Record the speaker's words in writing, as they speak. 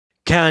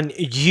Can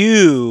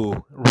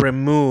you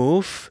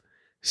remove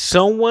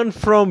someone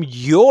from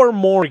your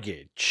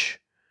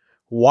mortgage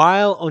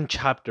while on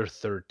Chapter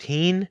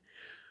 13,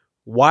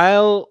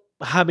 while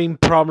having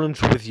problems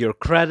with your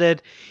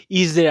credit?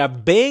 Is there a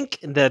bank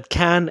that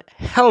can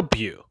help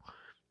you?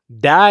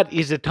 That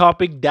is the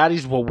topic. That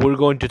is what we're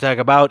going to talk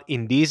about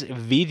in this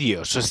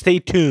video. So stay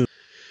tuned.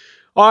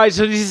 All right,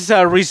 so this is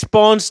a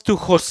response to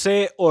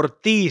Jose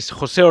Ortiz.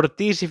 Jose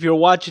Ortiz, if you're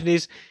watching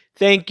this,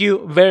 thank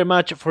you very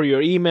much for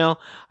your email.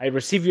 I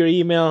received your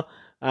email,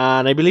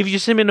 and I believe you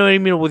sent me an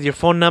email with your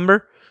phone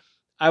number.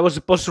 I was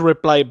supposed to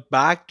reply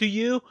back to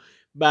you,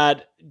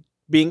 but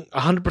being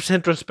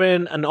 100%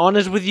 transparent and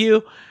honest with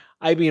you,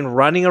 I've been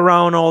running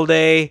around all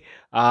day.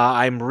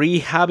 I'm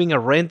rehabbing a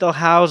rental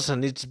house,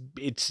 and it's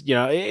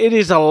it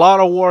is a lot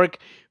of work,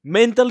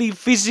 mentally,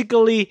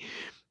 physically.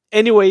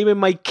 Anyway, even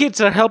my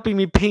kids are helping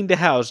me paint the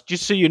house,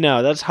 just so you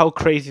know. That's how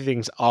crazy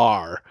things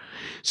are.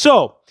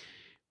 So,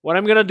 what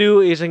I'm going to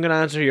do is I'm going to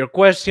answer your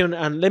question,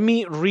 and let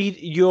me read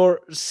your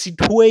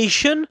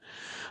situation.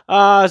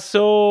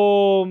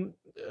 So,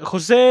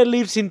 Jose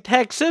lives in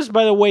Texas.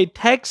 By the way,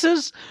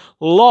 Texas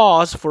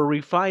laws for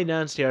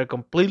refinance are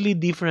completely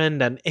different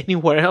than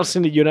anywhere else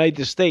in the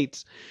United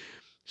States.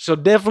 So,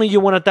 definitely you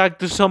want to talk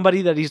to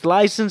somebody that is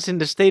licensed in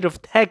the state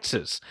of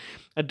Texas.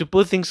 And to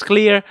put things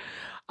clear,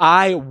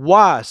 I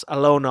was a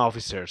loan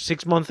officer.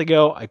 6 months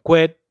ago, I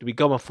quit to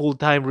become a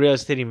full-time real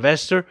estate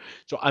investor.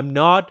 So I'm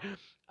not,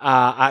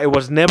 I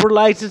was never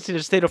licensed in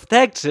the state of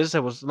Texas. I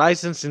was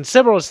licensed in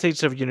several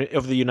states of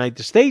the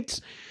United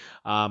States.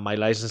 My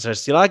licenses are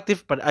still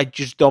active, but I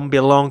just don't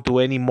belong to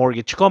any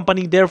mortgage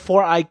company.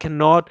 Therefore, I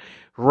cannot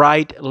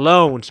write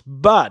loans.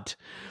 But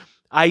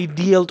I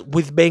dealt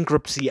with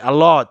bankruptcy a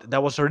lot.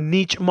 That was our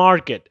niche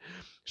market.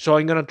 So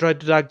I'm going to try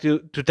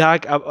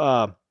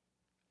to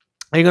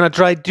I'm going to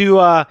try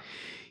to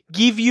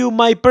give you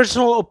my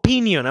personal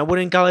opinion. I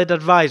wouldn't call it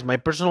advice. My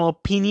personal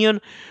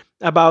opinion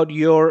about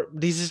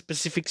this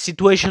specific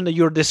situation that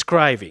you're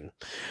describing.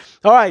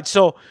 All right,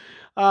 so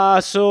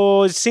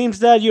it seems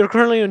that you're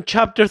currently on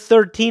Chapter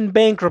 13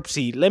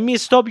 bankruptcy. Let me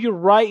stop you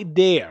right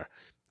there.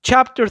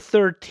 Chapter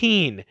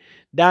 13,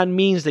 that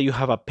means that you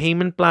have a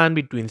payment plan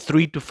between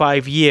 3 to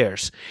 5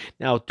 years.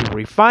 Now, to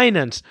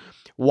refinance,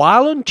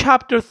 while on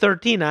Chapter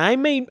 13, I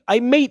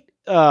made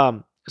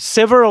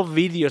several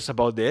videos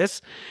about this,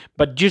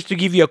 but just to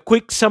give you a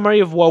quick summary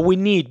of what we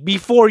need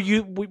before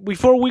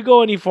we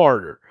go any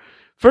further.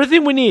 First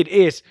thing we need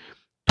is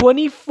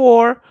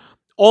 24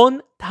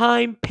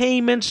 on-time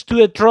payments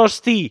to a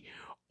trustee.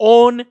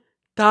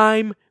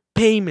 On-time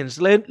payments.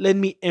 Let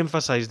me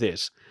emphasize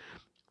this.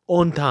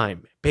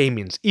 On-time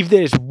payments. If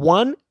there is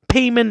one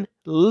payment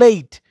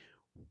late,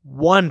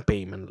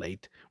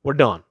 we're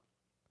done.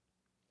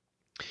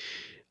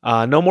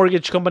 No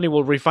mortgage company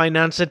will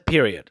refinance it,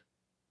 period.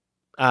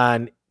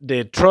 And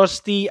the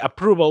trustee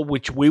approval,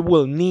 which we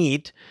will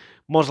need,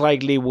 most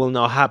likely will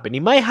not happen.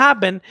 It might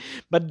happen,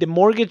 but the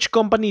mortgage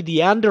company,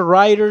 the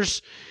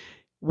underwriters,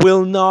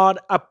 will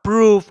not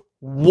approve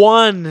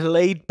one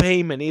late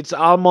payment. It's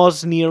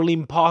almost nearly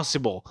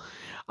impossible.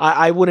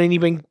 I wouldn't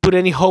even put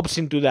any hopes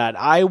into that.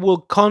 I will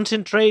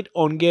concentrate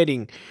on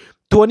getting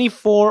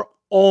 24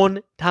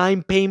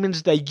 on-time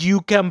payments that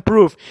you can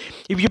prove.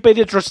 If you pay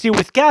the trustee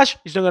with cash,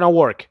 it's not going to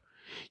work.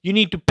 You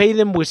need to pay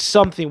them with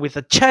something. With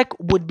a check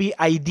would be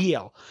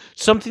ideal.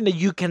 Something that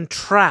you can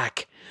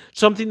track.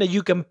 Something that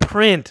you can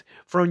print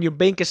from your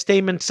bank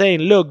statement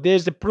saying, look,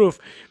 there's the proof,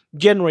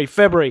 January,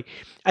 February.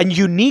 And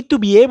you need to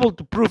be able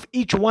to prove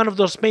each one of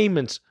those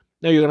payments.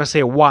 Now you're going to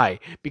say, why?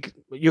 Because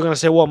you're going to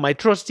say, well, my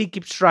trustee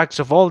keeps tracks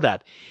of all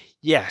that.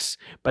 Yes,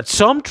 but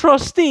some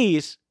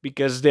trustees,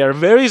 because they're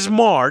very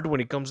smart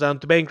when it comes down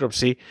to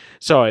bankruptcy,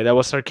 sorry, that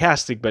was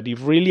sarcastic, but it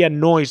really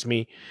annoys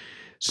me.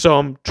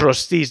 Some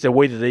trustees, the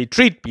way that they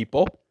treat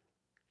people,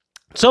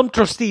 some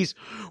trustees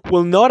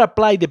will not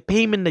apply the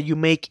payment that you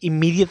make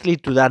immediately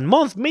to that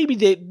month. Maybe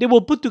they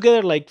will put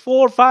together like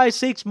 4, 5,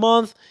 6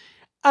 months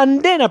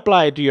and then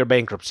apply it to your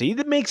bankruptcy.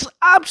 That makes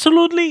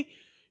absolutely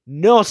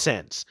no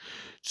sense.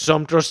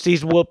 Some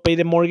trustees will pay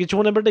the mortgage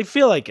whenever they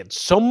feel like it.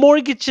 Some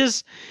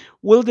mortgages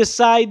will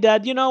decide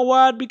that, you know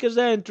what, because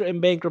they're in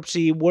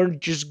bankruptcy, we're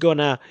just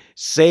gonna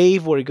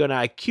save, we're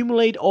gonna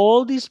accumulate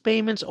all these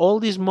payments,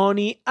 all this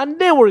money, and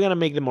then we're gonna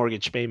make the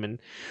mortgage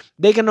payment.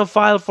 They cannot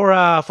file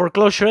for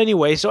foreclosure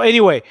anyway. So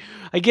anyway,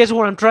 I guess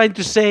what I'm trying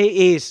to say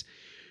is,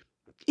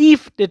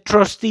 if the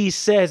trustee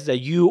says that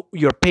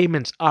your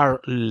payments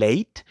are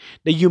late,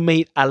 that you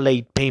made a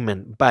late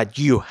payment, but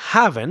you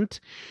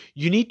haven't,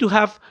 you need to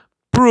have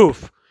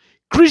proof,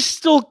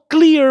 crystal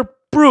clear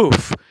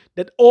proof,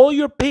 that all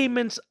your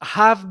payments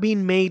have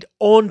been made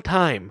on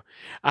time.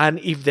 And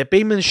if the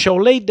payments show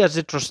late, that's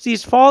the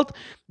trustee's fault,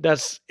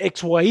 that's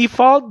XYE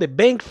fault, the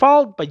bank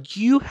fault, but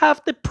you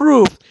have the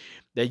proof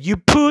that you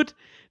put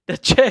the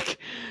check,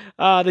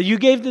 that you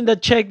gave them the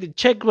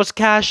check was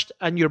cashed,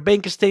 and your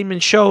bank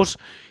statement shows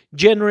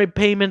January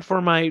payment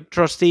for my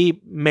trustee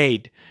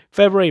made,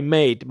 February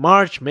made,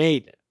 March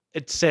made,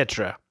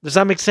 etc. Does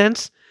that make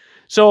sense?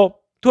 So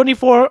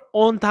 24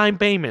 on-time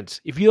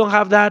payments. If you don't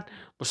have that,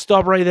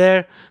 Stop right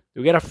there.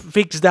 You gotta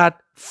fix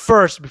that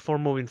first before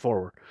moving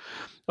forward.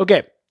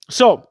 Okay,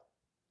 so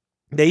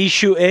the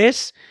issue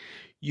is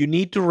you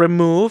need to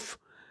remove.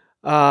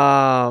 You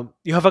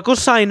have a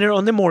cosigner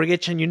on the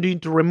mortgage, and you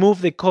need to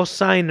remove the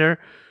cosigner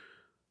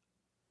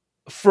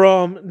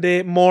from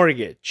the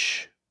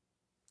mortgage.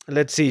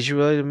 Let's see. She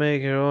will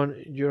make her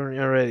own journey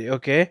already.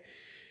 Okay,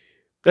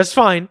 that's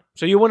fine.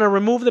 So you want to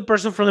remove the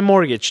person from the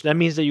mortgage. That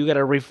means that you got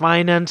to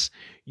refinance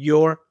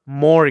your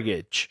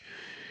mortgage.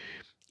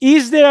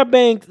 Is there a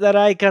bank that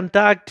I can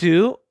talk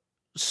to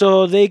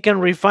so they can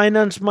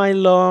refinance my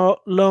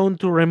loan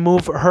to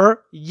remove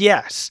her?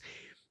 Yes.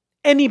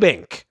 Any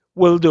bank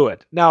will do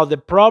it. Now, the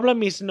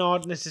problem is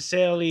not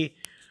necessarily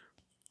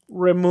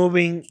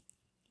removing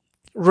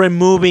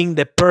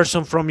the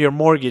person from your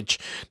mortgage.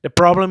 The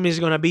problem is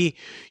going to be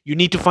you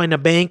need to find a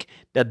bank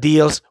that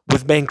deals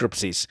with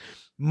bankruptcies.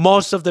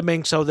 Most of the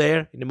banks out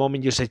there, in the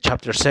moment you say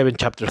chapter 7,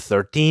 chapter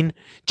 13,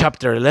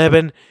 chapter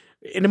 11,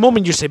 in the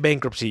moment you say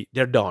bankruptcy,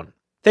 they're done.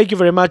 Thank you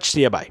very much.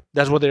 See you, bye.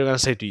 That's what they're going to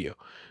say to you,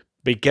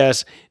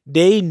 because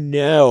they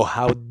know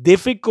how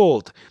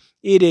difficult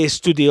it is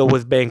to deal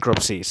with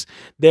bankruptcies.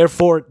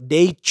 Therefore,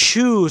 they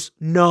choose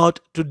not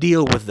to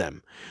deal with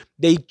them.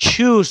 They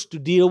choose to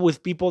deal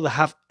with people that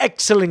have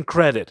excellent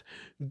credit.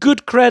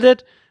 Good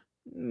credit,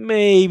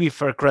 maybe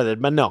fair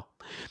credit, but no.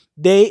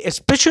 They,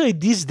 especially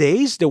these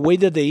days, the way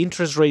that the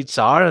interest rates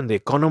are and the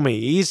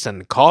economy is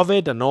and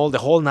COVID and all the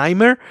whole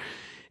nightmare,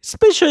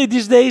 especially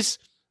these days,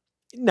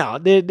 no,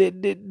 they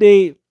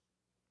don't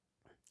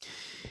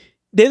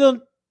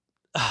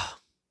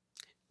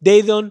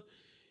they don't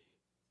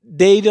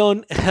they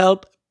don't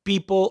help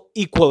people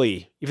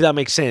equally, if that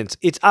makes sense.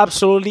 It's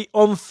absolutely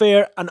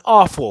unfair and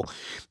awful.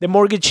 The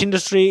mortgage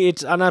industry,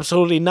 it's an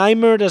absolutely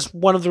nightmare. That's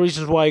one of the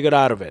reasons why I got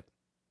out of it,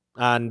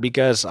 and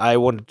because I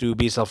wanted to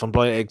be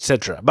self-employed,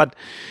 etc. But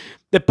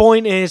the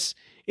point is,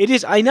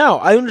 I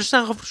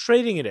understand how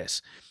frustrating it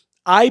is.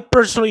 I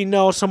personally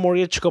know some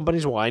mortgage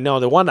companies. Well, I know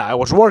the one that I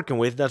was working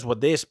with, that's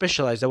what they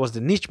specialized. That was the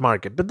niche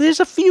market. But there's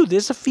a few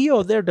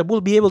out there that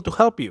will be able to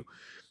help you.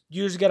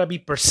 You just gotta be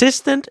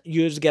persistent.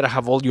 You just gotta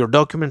have all your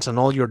documents and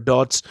all your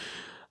dots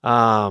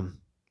on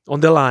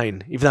the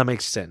line, if that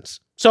makes sense.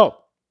 So,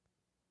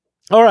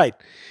 all right.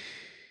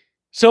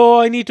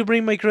 So I need to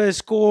bring my credit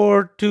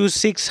score to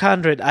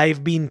 600.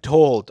 I've been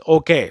told.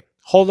 Okay,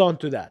 hold on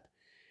to that.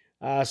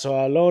 So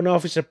a loan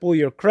officer pull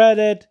your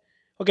credit.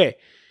 Okay,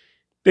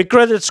 the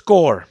credit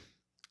score.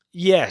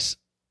 Yes,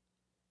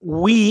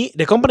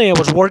 the company I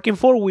was working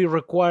for, we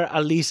require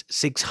at least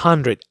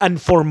 600, and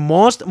for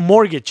most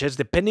mortgages,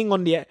 depending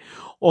on the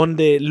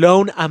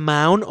loan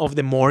amount of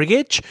the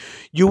mortgage,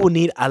 you will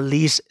need at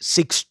least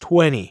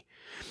 620.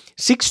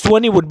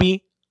 620 would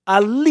be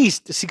at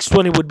least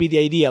 620 would be the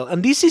ideal,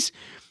 and this is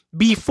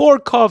before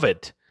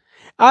COVID.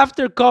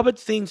 After COVID,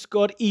 things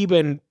got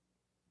even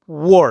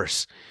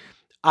worse.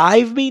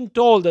 I've been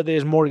told that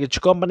there's mortgage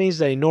companies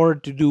that in order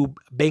to do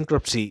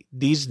bankruptcy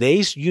these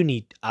days, you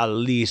need at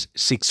least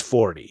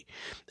 640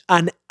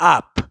 and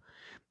up.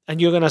 And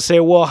you're going to say,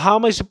 well, how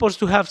am I supposed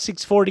to have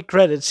 640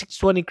 credit,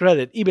 620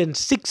 credit, even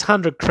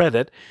 600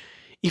 credit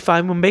if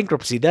I'm in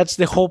bankruptcy? That's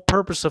the whole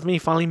purpose of me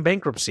filing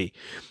bankruptcy.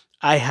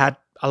 I had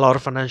a lot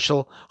of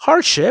financial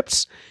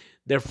hardships.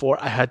 Therefore,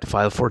 I had to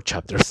file for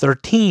Chapter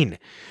 13.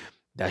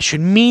 That should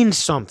mean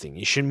something.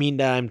 It should mean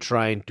that I'm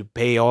trying to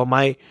pay all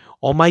my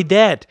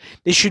debt.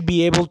 They should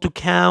be able to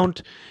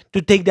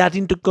take that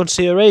into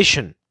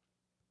consideration.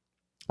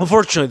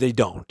 Unfortunately, they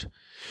don't.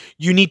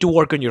 You need to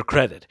work on your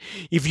credit.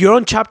 If you're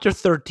on Chapter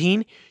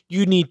 13,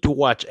 you need to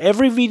watch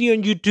every video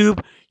on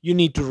YouTube. You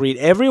need to read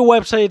every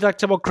website that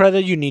talks about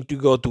credit. You need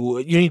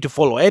to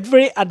follow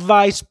every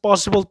advice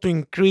possible to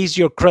increase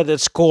your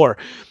credit score.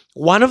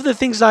 One of the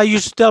things I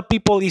used to tell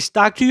people is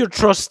talk to your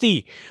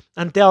trustee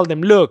and tell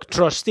them, look,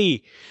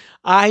 trustee,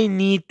 I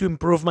need to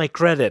improve my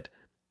credit.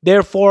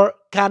 Therefore,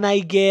 can I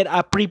get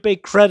a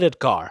prepaid credit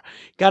card?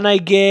 Can I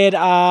get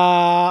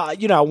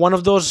one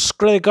of those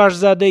credit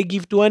cards that they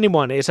give to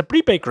anyone? It's a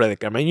prepaid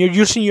credit card. I mean, you're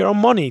using your own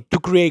money to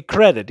create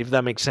credit, if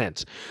that makes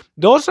sense.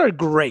 Those are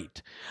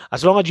great.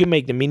 As long as you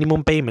make the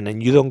minimum payment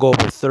and you don't go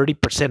over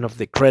 30% of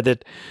the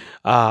credit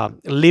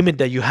limit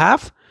that you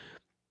have,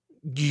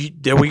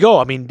 there we go.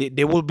 I mean,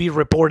 they will be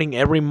reporting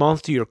every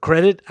month to your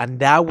credit, and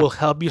that will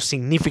help you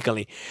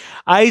significantly.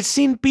 I've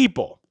seen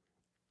people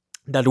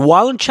that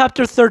while in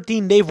Chapter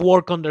 13, they've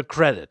worked on their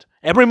credit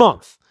every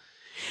month.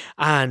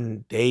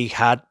 And they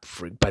had,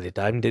 by the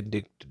time they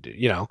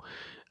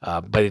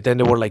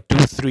were like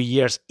 2-3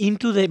 years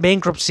into the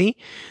bankruptcy,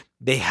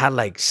 they had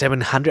like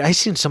 700. I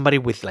seen somebody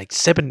with like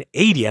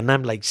 780, and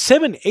I'm like,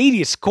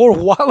 780 score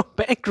while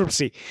in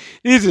bankruptcy.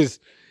 This is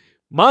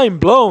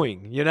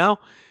mind-blowing,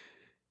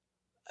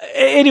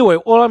 Anyway,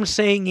 all I'm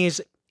saying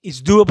is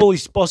it's doable,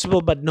 it's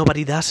possible, but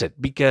nobody does it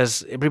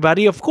because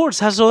everybody, of course,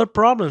 has other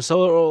problems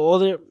or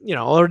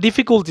other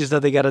difficulties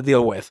that they got to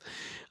deal with,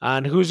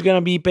 and who's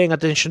gonna be paying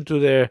attention to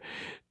their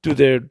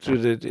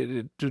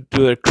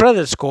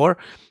credit score,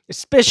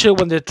 especially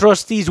when the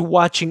trustee is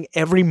watching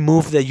every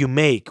move that you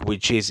make,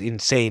 which is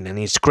insane and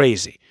it's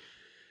crazy.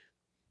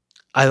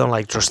 I don't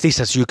like trustees,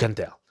 as you can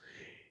tell.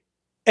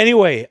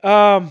 Anyway,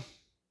 all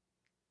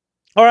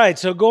right.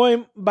 So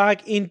going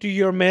back into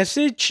your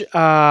message,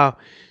 so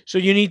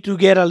you need to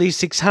get at least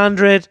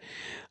 600.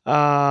 They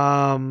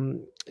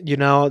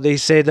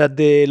say that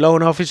the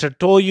loan officer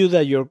told you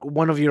that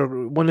one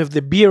of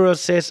the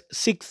bureaus says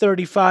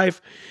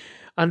 635,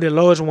 and the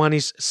lowest one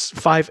is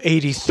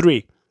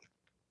 583.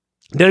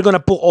 They're gonna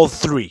put all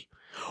three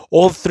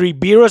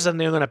bureaus, and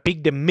they're gonna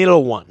pick the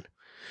middle one.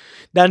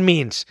 That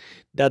means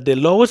that the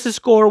lowest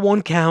score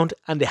won't count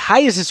and the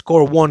highest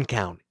score won't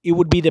count. It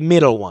would be the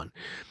middle one.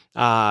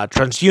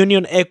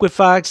 TransUnion,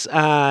 Equifax,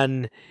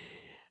 and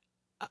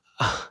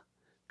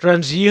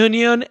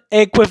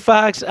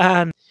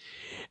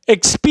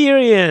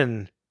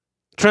Experian.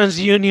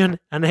 TransUnion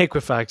and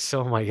Equifax.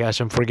 Oh my gosh,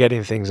 I'm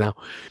forgetting things now.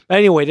 But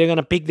anyway, they're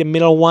gonna pick the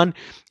middle one,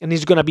 and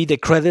it's gonna be the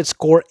credit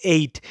score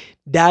 8.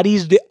 That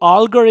is the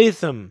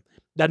algorithm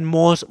that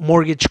most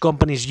mortgage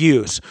companies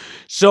use.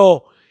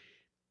 So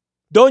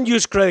don't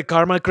use Credit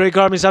Karma. Credit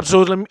Karma is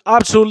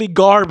absolutely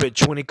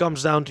garbage when it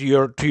comes down to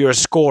your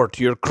score,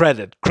 to your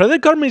credit.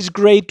 Credit Karma is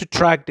great to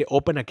track the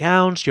open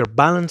accounts, your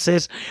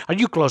balances. Are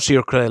you close to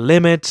your credit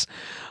limits?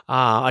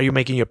 Are you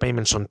making your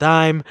payments on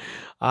time?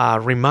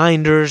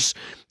 Reminders.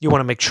 You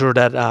want to make sure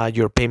that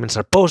your payments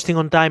are posting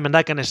on time and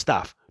that kind of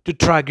stuff. To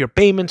track your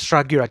payments,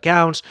 track your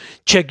accounts,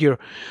 check your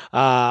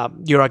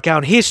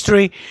account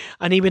history,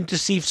 and even to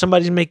see if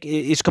somebody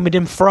is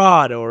committing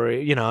fraud or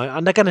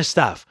and that kind of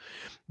stuff.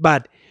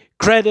 But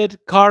Credit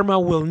Karma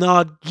will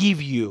not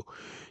give you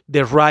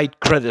the right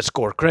credit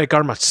score. Credit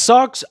Karma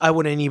sucks. I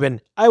wouldn't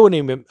even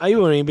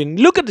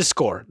look at the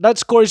score. That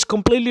score is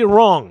completely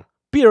wrong.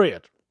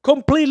 Period.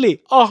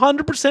 Completely.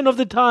 100% of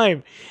the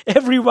time.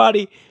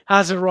 Everybody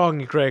has it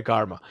wrong in Credit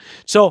Karma.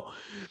 So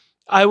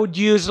I would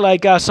use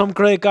some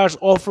credit cards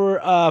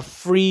offer a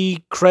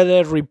free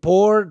credit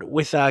report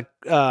with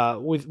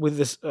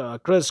this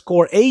credit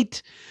score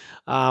 8,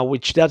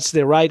 which that's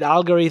the right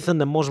algorithm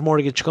that most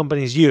mortgage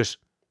companies use.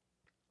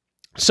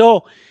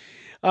 So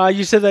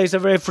you said that it's a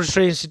very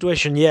frustrating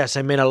situation. Yes,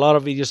 I made a lot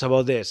of videos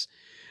about this.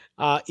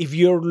 If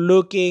you're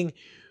looking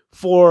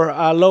for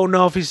a loan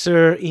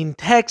officer in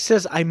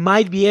Texas, I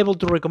might be able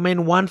to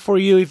recommend one for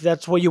you if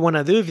that's what you want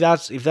to do, if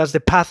that's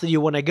the path that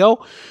you want to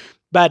go.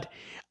 But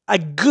a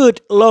good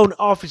loan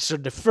officer,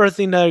 the first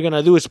thing that they're going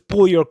to do is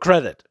pull your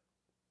credit.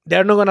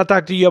 They're not going to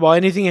talk to you about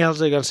anything else.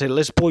 They're going to say,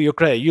 let's pull your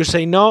credit. You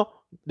say no,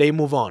 they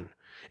move on.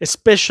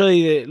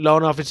 Especially the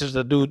loan officers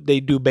that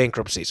do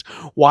bankruptcies.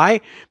 Why?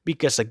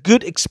 Because a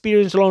good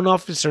experienced loan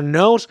officer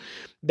knows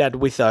that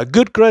with a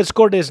good credit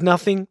score, there's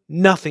nothing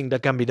that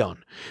can be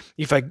done.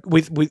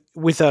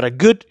 Without a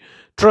good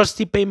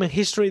trustee payment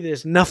history,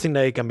 there's nothing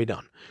that can be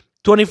done.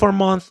 24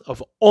 months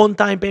of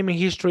on-time payment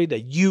history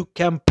that you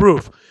can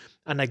prove,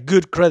 and a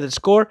good credit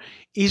score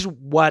is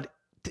what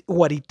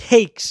it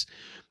takes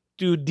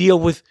to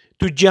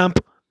jump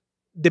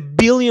the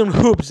billion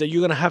hoops that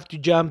you're gonna have to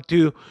jump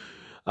to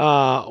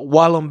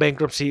while on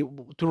bankruptcy,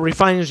 to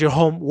refinance your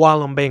home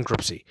while on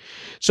bankruptcy.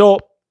 So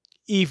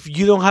if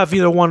you don't have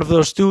either one of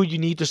those two, you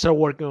need to start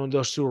working on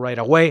those two right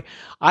away.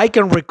 I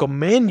can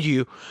recommend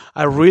you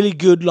a really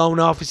good loan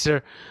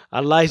officer,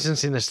 a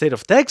license in the state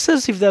of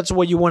Texas, if that's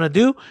what you want to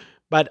do.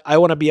 But I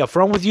want to be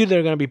upfront with you.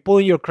 They're going to be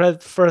pulling your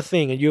credit first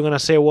thing, and you're going to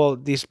say, well,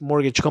 this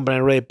mortgage company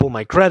already pulled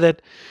my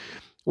credit.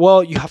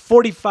 Well, you have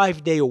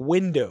 45-day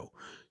window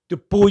to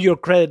pull your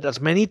credit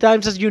as many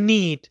times as you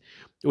need,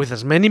 with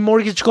as many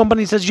mortgage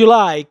companies as you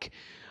like,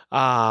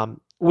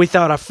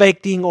 without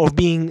affecting or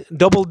being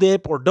double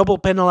dip or double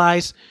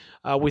penalized,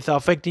 without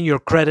affecting your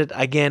credit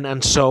again,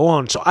 and so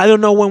on. So I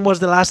don't know when was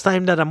the last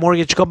time that a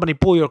mortgage company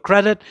pulled your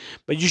credit,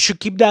 but you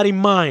should keep that in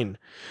mind.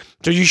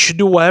 So you should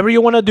do whatever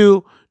you want to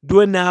do.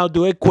 Do it now,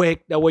 do it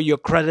quick. That way your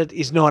credit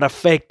is not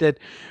affected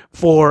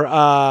for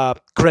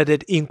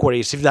credit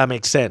inquiries, if that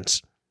makes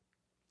sense.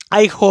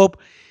 I hope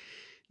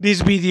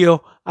this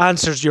video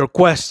answers your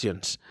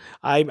questions.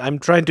 I'm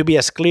trying to be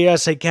as clear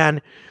as I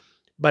can,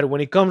 but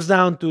when it comes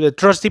down to the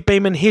trustee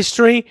payment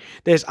history,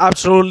 there's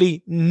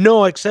absolutely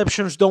no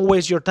exceptions. Don't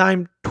waste your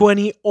time.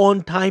 20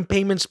 on-time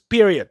payments,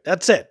 period.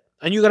 That's it.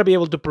 And you got to be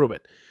able to prove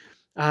it.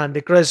 And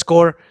the credit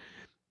score,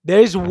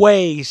 there's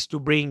ways to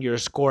bring your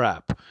score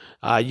up.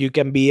 You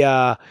can be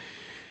an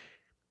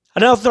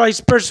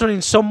authorized person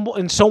in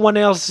someone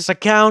else's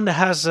account that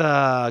has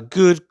a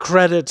good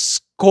credit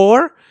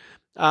score.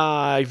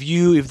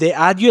 If they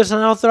add you as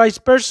an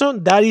authorized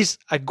person, that is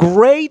a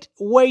great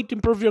way to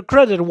improve your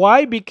credit.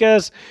 Why?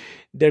 Because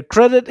their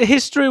credit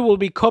history will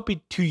be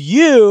copied to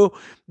you.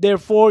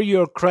 Therefore,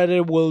 your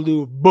credit will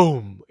do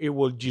boom. It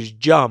will just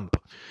jump.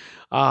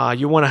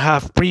 You want to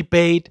have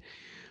prepaid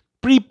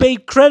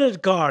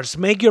credit cards.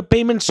 Make your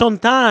payments on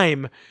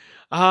time.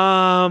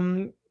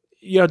 Don't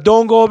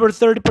go over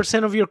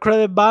 30% of your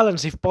credit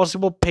balance. If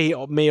possible,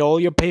 may all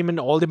your payment,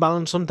 all the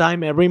balance on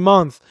time every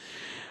month.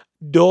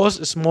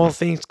 Those small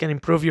things can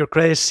improve your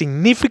credit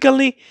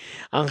significantly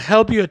and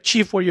help you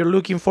achieve what you're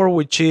looking for,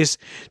 which is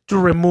to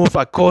remove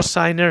a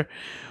cosigner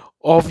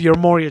of your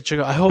mortgage.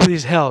 I hope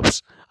this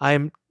helps.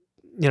 I'm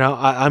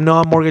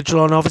not a mortgage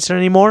loan officer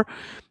anymore,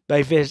 But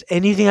if there's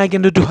anything I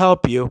can do to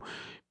help you,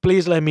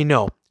 please let me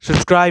know.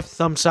 Subscribe,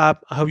 thumbs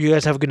up. I hope you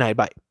guys have a good night.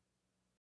 Bye.